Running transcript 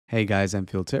Hey guys,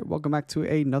 Anfield here. Welcome back to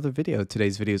another video.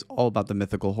 Today's video is all about the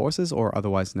mythical horses, or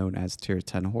otherwise known as tier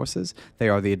 10 horses. They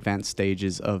are the advanced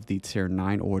stages of the tier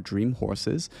 9 or dream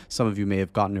horses. Some of you may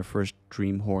have gotten your first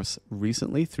dream horse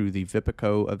recently through the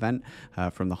Vipico event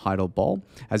from the Heidel Ball.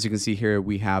 As you can see here,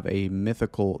 we have a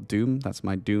mythical Doom. That's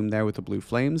my Doom there with the blue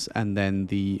flames. And then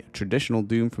the traditional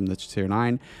Doom from the tier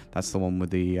 9. That's the one with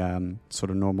the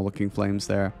sort of normal looking flames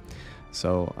there.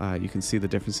 So you can see the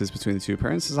differences between the two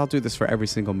appearances. I'll do this for every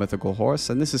single mythical horse,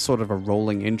 and this is sort of a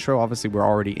rolling intro. Obviously, we're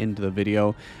already into the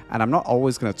video, and I'm not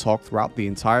always going to talk throughout the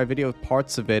entire video.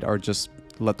 Parts of it are just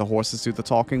let the horses do the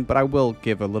talking, but I will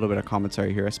give a little bit of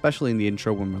commentary here, especially in the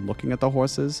intro when we're looking at the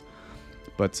horses.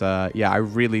 But yeah, I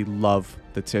really love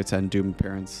the tier 10 Doom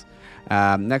appearance.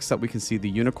 Next up, we can see the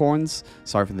unicorns.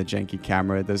 Sorry for the janky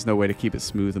camera. There's no way to keep it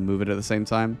smooth and move it at the same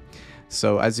time.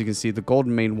 So as you can see, the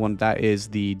golden mane one, that is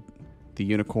the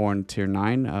unicorn tier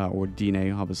 9, or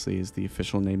Diné obviously is the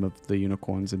official name of the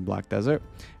unicorns in Black Desert.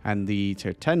 And the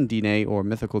tier 10 Diné, or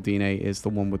mythical Diné, is the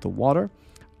one with the water.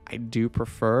 I do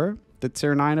prefer the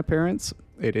tier 9 appearance.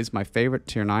 It is my favorite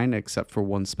tier 9, except for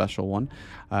one special one.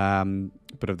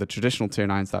 But of the traditional tier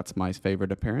 9s, that's my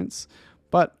favorite appearance.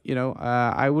 But, you know,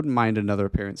 I wouldn't mind another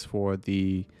appearance for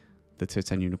the tier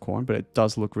 10 unicorn, but it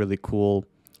does look really cool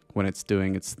when it's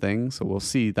doing its thing. So we'll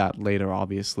see that later,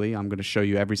 obviously. I'm going to show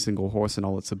you every single horse and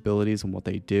all its abilities and what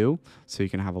they do, so you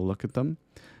can have a look at them.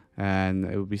 And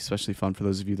it would be especially fun for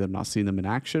those of you that have not seen them in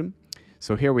action.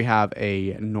 So here we have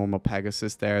a normal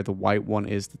Pegasus there. The white one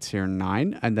is the tier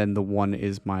 9, and then the one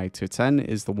is my tier 10,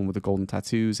 is the one with the golden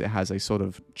tattoos. It has a sort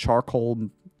of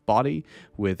charcoal body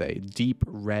with a deep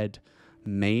red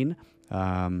mane.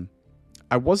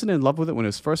 I wasn't in love with it when it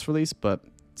was first released, but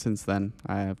since then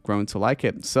I have grown to like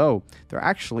it. So there are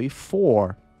actually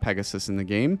 4 Pegasus in the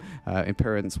game,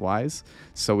 appearance wise.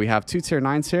 So we have 2 tier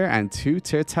 9s here and 2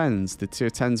 tier 10s. The tier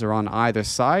 10s are on either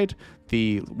side.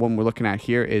 The one we're looking at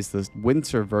here is the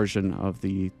winter version of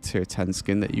the tier 10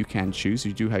 skin that you can choose.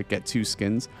 You do get 2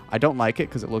 skins. I don't like it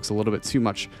because it looks a little bit too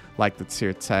much like the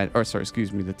tier 10, or sorry,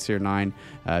 excuse me, the tier 9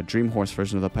 Dream Horse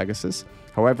version of the Pegasus.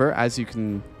 However, as you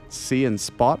can see and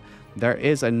spot, there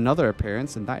is another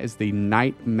appearance, and that is the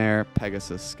Nightmare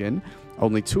Pegasus skin.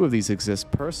 Only 2 of these exist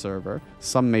per server.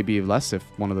 Some may be less if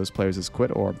one of those players is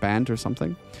quit or banned or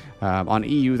something. On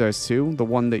EU, there's 2. The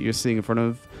one that you're seeing in front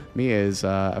of me is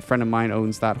a friend of mine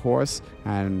owns that horse,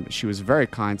 and she was very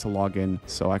kind to log in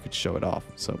so I could show it off.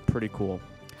 So pretty cool.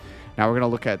 Now we're going to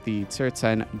look at the tier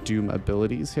 10 Doom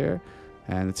abilities here.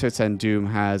 And the tier 10 Doom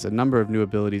has a number of new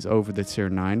abilities over the tier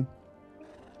 9.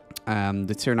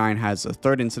 The tier 9 has a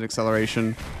 3rd instant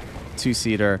acceleration,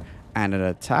 2-seater, and an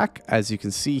attack. As you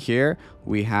can see here,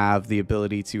 we have the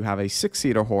ability to have a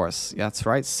 6-seater horse. Yeah, that's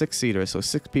right, 6-seater. So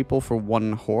 6 people for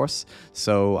 1 horse.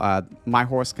 So my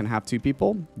horse can have 2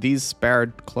 people. These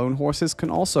spared clone horses can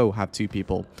also have 2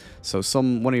 people. So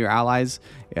one of your allies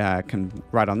can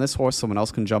ride on this horse, someone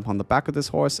else can jump on the back of this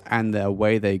horse, and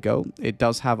away they go. It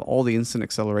does have all the instant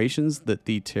accelerations that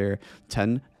the tier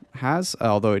 10 has,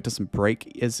 although it doesn't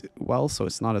break as well, so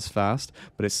it's not as fast,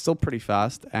 but it's still pretty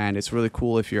fast, and it's really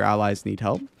cool if your allies need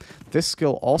help. This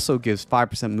skill also gives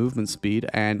 5% movement speed,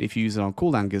 and if you use it on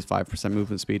cooldown, gives 5%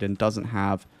 movement speed, and doesn't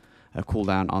have a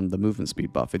cooldown on the movement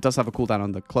speed buff. It does have a cooldown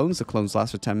on the clones. The clones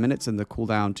last for 10 minutes, and the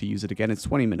cooldown to use it again is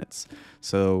 20 minutes.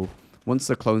 So once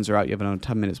the clones are out, you have another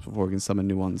 10 minutes before you can summon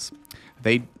new ones.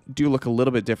 They do look a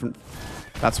little bit different.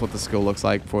 That's what the skill looks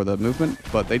like for the movement,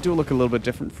 but they do look a little bit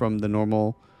different from the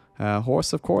normal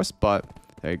horse, of course, but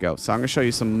there you go. So I'm going to show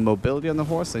you some mobility on the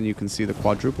horse, and you can see the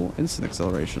quadruple instant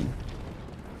acceleration.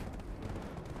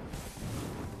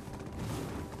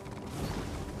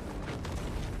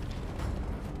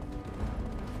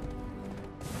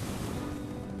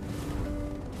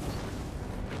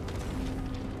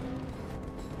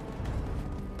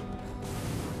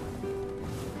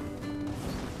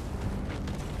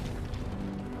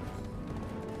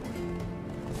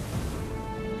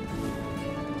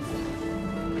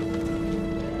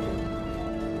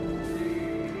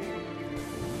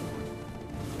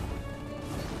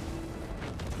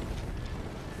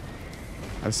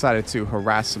 I decided to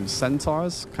harass some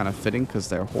centaurs, kind of fitting because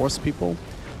they're horse people.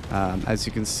 As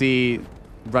you can see,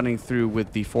 running through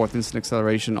with the 4th instant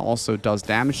acceleration also does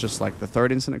damage, just like the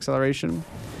 3rd instant acceleration.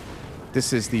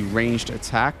 This is the ranged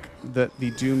attack that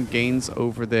the Doom gains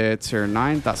over the tier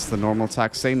 9. That's the normal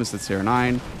attack, same as the tier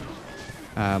 9.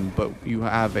 But you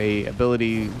have a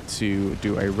ability to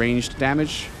do a ranged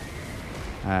damage.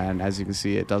 And as you can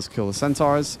see, it does kill the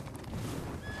centaurs.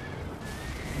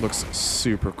 Looks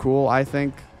super cool, I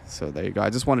think. So there you go.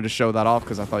 I just wanted to show that off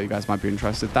because I thought you guys might be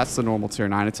interested. That's the normal tier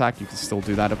 9 attack. You can still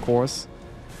do that, of course.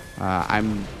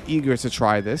 I'm eager to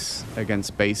try this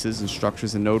against bases and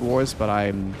structures in Node Wars, but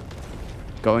I'm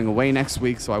going away next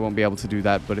week, so I won't be able to do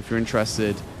that. But if you're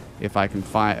interested, if I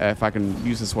can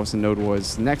use this horse in Node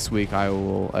Wars next week, I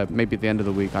will, maybe at the end of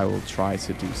the week, I will try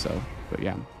to do so. But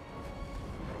yeah.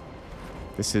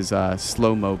 This is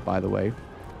slow mode, by the way.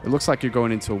 It looks like you're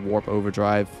going into a warp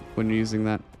overdrive when you're using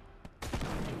that.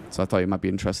 So I thought you might be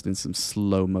interested in some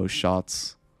slow-mo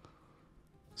shots.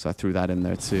 So I threw that in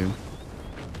there too.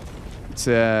 It's,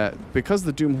 because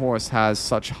the Doom Horse has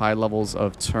such high levels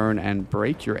of turn and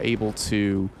brake, you're able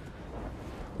to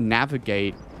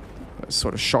navigate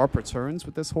sort of sharper turns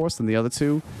with this horse than the other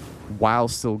two, while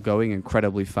still going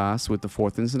incredibly fast with the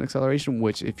fourth instant acceleration,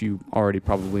 which, if you already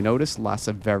probably noticed, lasts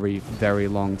a very, very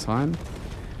long time.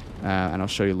 And I'll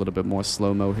show you a little bit more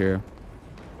slow-mo here.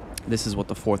 This is what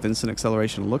the fourth instant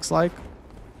acceleration looks like.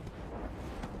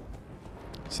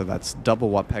 So that's double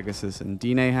what Pegasus and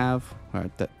Diné have. Or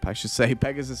I should say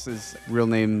Pegasus's real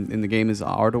name in the game is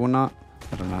Arduanatt.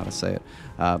 I don't know how to say it,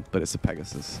 but it's a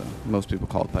Pegasus, so most people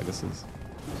call it Pegasus.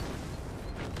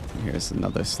 And here's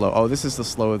another slow. Oh, this is the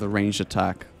slow of the ranged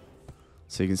attack.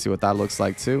 So you can see what that looks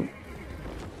like too.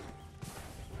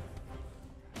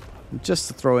 Just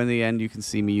to throw in the end, you can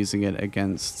see me using it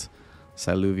against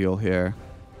Siluvial here.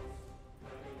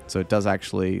 So it does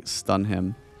actually stun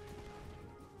him.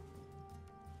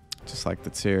 Just like the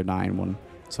tier 9 one.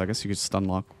 So I guess you could stun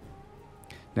lock.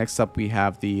 Next up we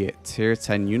have the tier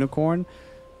 10 unicorn.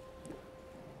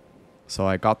 So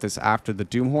I got this after the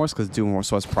Doom Horse because Doom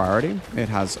Horse was priority. It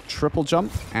has triple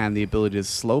jump and the ability to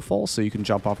slow fall. So you can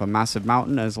jump off a massive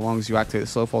mountain. As long as you activate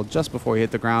slow fall just before you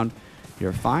hit the ground,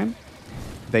 you're fine.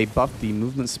 They buffed the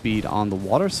movement speed on the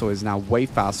water, so it's now way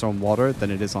faster on water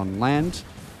than it is on land.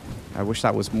 I wish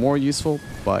that was more useful,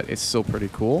 but it's still pretty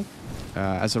cool.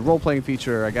 As a role-playing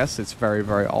feature, I guess it's very,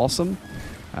 very awesome.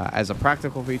 As a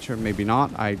practical feature, maybe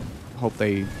not. I hope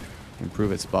they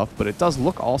improve its buff, but it does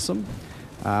look awesome.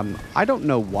 I don't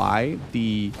know why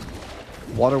the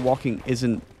water walking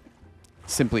isn't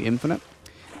simply infinite.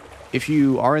 If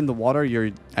you are in the water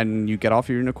and you get off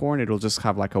your unicorn, it'll just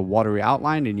have like a watery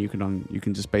outline, and you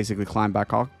can just basically climb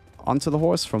back onto the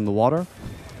horse from the water.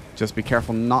 Just be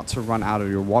careful not to run out of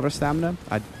your water stamina.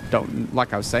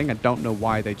 Like I was saying, I don't know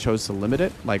why they chose to limit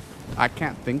it. Like, I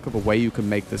can't think of a way you can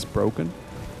make this broken.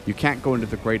 You can't go into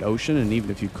the Great Ocean, and even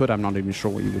if you could, I'm not even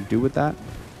sure what you would do with that.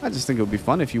 I just think it would be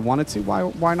fun if you wanted to.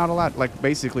 Why not allow it? Like,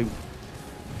 basically,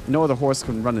 no other horse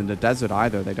can run in the desert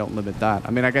either. They don't limit that.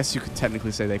 I mean, I guess you could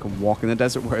technically say they can walk in the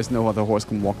desert, whereas no other horse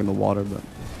can walk in the water, but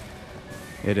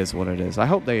it is what it is. I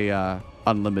hope they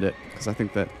unlimit it, because I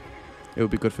think that it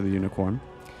would be good for the unicorn.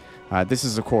 This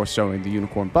is, of course, showing the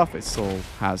unicorn buff. It still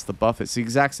has the buff. It's the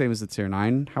exact same as the tier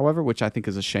 9, however, which I think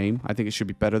is a shame. I think it should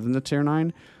be better than the tier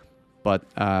 9, but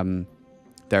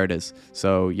there it is.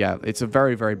 So, yeah, it's a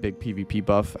very, very big PvP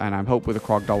buff, and I hope with a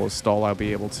Crocodile stall I'll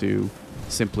be able to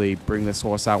simply bring this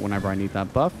horse out whenever I need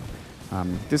that buff.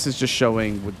 This is just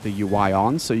showing with the UI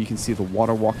on, so you can see the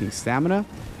water walking stamina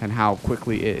and how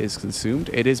quickly it is consumed.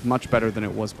 It is much better than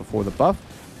it was before the buff,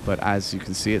 but as you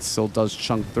can see, it still does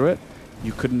chunk through it.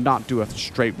 You could not do a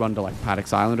straight run to like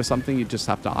Paddock's Island or something. You just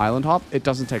have to island hop. It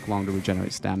doesn't take long to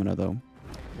regenerate stamina though.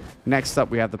 Next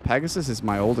up we have the Pegasus. It's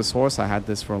my oldest horse. I had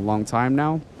this for a long time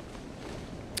now.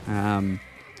 And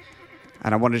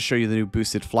I wanted to show you the new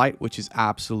boosted flight, which is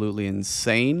absolutely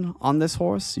insane on this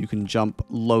horse. You can jump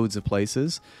loads of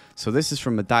places. So this is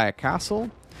from Medaya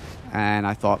Castle. And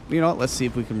I thought, you know what, let's see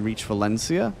if we can reach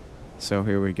Valencia. So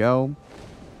here we go.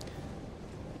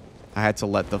 I had to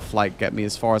let the flight get me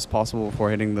as far as possible before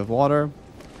hitting the water.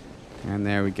 And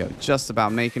there we go. Just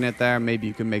about making it there. Maybe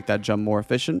you can make that jump more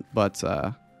efficient. But,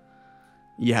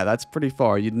 yeah, that's pretty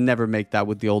far. You'd never make that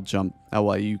with the old jump. Oh,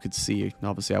 well, you could see.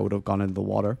 Obviously, I would have gone into the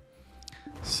water.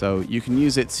 So you can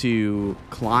use it to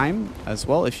climb as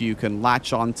well. If you can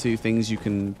latch onto things, you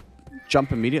can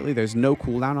jump immediately. There's no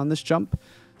cooldown on this jump.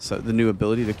 So the new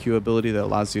ability, the Q ability that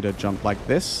allows you to jump like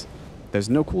this, there's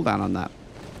no cooldown on that.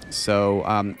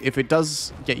 So if it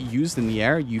does get used in the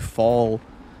air, you fall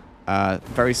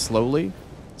very slowly.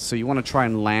 So you want to try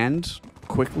and land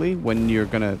quickly when you're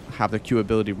going to have the Q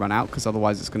ability run out, because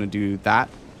otherwise it's going to do that.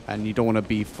 And you don't want to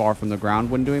be far from the ground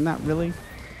when doing that, really.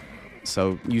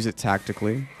 So use it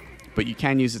tactically. But you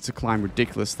can use it to climb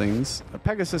ridiculous things.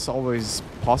 Pegasus always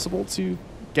possible to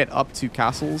get up to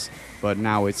castles, but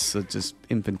now it's just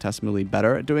infinitesimally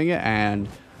better at doing it, and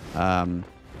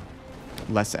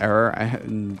less error,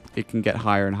 and it can get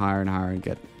higher and higher and higher and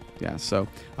get Yeah, so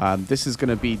this is going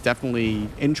to be definitely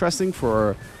interesting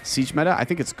for siege meta. I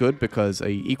think it's good because a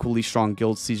equally strong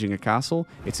guild sieging a castle,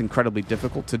 it's incredibly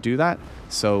difficult to do that.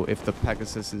 So if the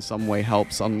Pegasus in some way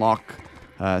helps unlock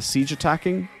siege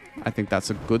attacking, I think that's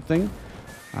a good thing.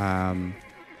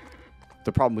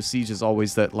 The problem with siege is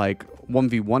always that, like,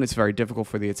 1v1, it's very difficult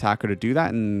for the attacker to do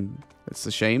that, and it's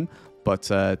a shame. But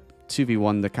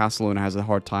 2v1, the castle owner has a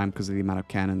hard time because of the amount of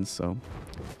cannons, so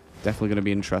definitely going to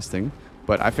be interesting.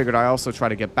 But I figured I also try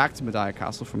to get back to Medaya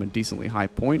Castle from a decently high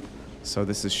point. So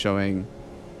this is showing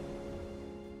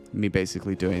me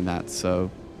basically doing that. So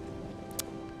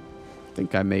I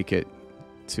think I make it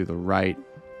to the right.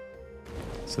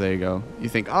 So there you go. You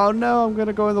think, oh no, I'm going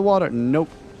to go in the water. Nope,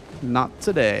 not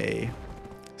today.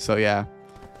 So yeah,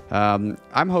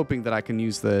 I'm hoping that I can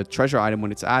use the treasure item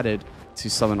when it's added to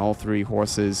summon all 3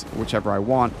 horses, whichever I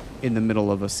want, in the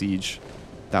middle of a siege.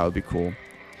 That would be cool.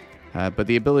 But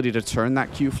the ability to turn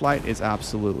that Q flight is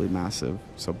absolutely massive.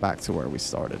 So back to where we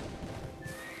started.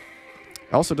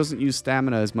 It also doesn't use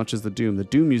stamina as much as the Doom. The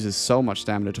Doom uses so much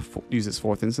stamina to use its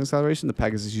 4th instant acceleration. The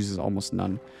Pegasus uses almost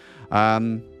none.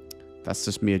 That's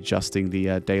just me adjusting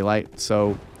the daylight.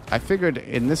 So I figured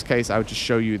in this case I would just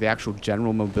show you the actual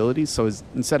general mobility. So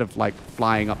instead of like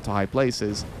flying up to high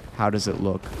places, how does it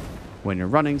look when you're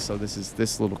running? So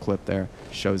this little clip there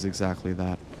shows exactly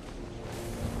that.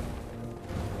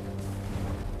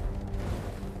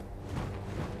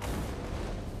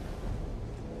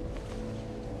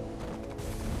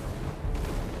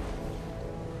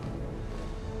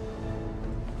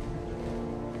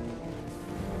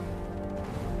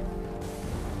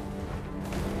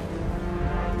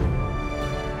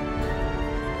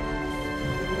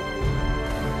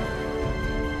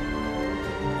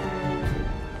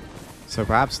 So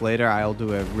perhaps later I'll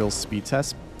do a real speed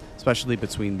test, especially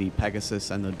between the Pegasus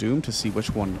and the Doom, to see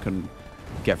which one can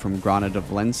get from Grana de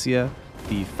Valencia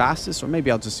the fastest, or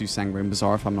maybe I'll just use Sanguine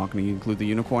Bazaar if I'm not going to include the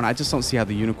Unicorn. I just don't see how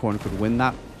the Unicorn could win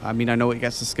that. I mean, I know it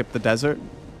gets to skip the desert,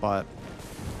 but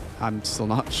I'm still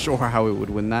not sure how it would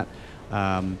win that.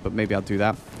 But maybe I'll do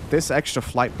that. This extra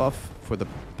flight buff for the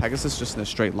Pegasus just in a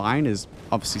straight line is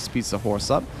obviously speeds the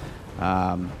horse up.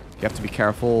 You have to be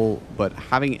careful, but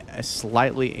having a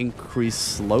slightly increased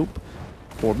slope,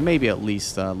 or maybe at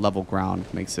least level ground,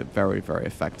 makes it very, very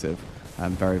effective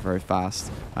and very, very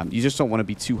fast. You just don't want to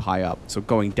be too high up. So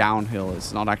going downhill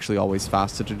is not actually always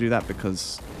faster to do that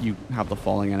because you have the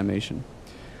falling animation.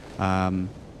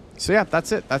 So yeah,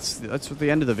 that's it. That's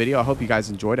the end of the video. I hope you guys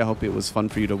enjoyed. I hope it was fun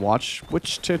for you to watch.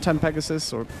 Which tier 10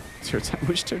 Pegasus or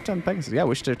which tier 10 Pegasus? Yeah,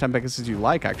 which tier 10 Pegasus you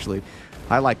like, actually.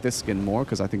 I like this skin more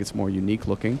because I think it's more unique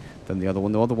looking than the other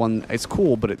one. The other one, it's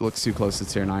cool, but it looks too close to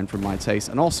tier 9 for my taste.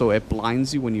 And also, it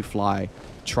blinds you when you fly.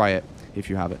 Try it if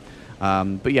you have it.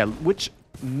 But yeah, which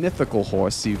mythical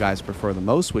horse do you guys prefer the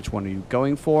most? Which one are you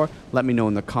going for? Let me know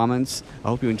in the comments. I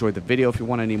hope you enjoyed the video. If you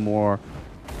want any more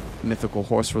mythical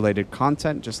horse related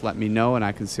content, just let me know and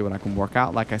I can see what I can work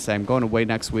out. Like I say, I'm going away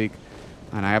next week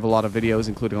and I have a lot of videos,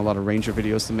 including a lot of ranger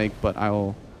videos to make, but I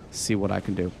will see what I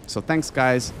can do. So thanks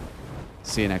guys,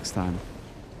 see you next time.